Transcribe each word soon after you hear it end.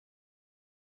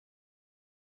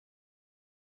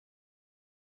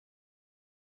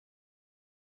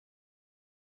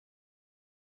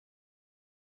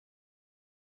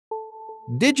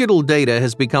Digital data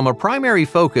has become a primary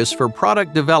focus for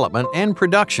product development and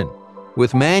production,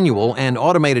 with manual and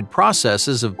automated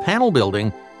processes of panel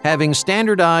building. Having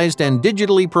standardized and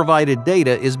digitally provided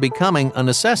data is becoming a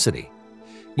necessity.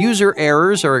 User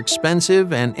errors are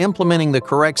expensive, and implementing the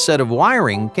correct set of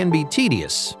wiring can be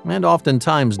tedious and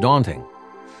oftentimes daunting.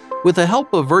 With the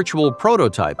help of virtual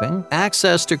prototyping,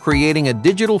 access to creating a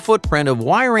digital footprint of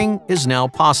wiring is now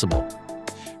possible.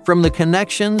 From the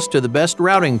connections to the best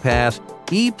routing path,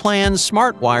 EPLAN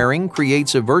Smart Wiring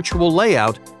creates a virtual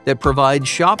layout that provides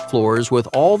shop floors with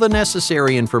all the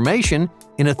necessary information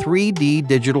in a 3D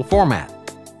digital format.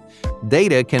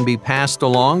 Data can be passed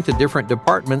along to different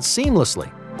departments seamlessly.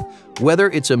 Whether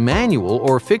it's a manual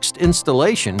or fixed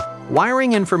installation,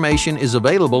 wiring information is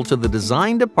available to the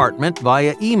design department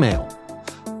via email.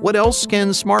 What else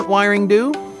can smart wiring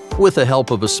do? With the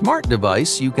help of a smart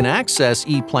device, you can access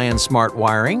EPLAN Smart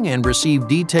Wiring and receive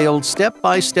detailed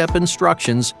step-by-step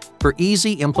instructions for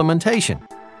easy implementation.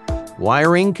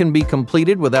 Wiring can be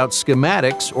completed without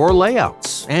schematics or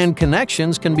layouts, and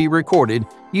connections can be recorded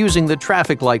using the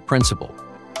traffic light principle.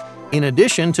 In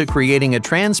addition to creating a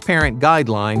transparent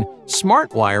guideline,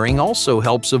 smart wiring also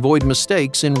helps avoid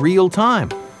mistakes in real time.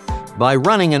 By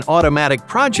running an automatic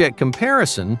project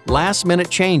comparison, last-minute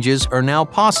changes are now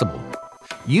possible.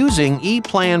 Using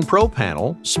EPLAN Pro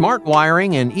Panel, Smart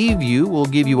Wiring and eView will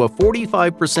give you a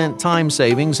 45% time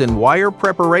savings in wire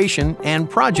preparation and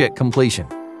project completion.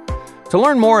 To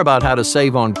learn more about how to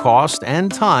save on cost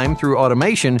and time through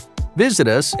automation, visit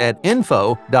us at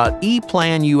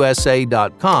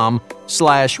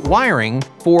info.eplanusa.com/wiring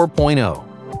 4.0.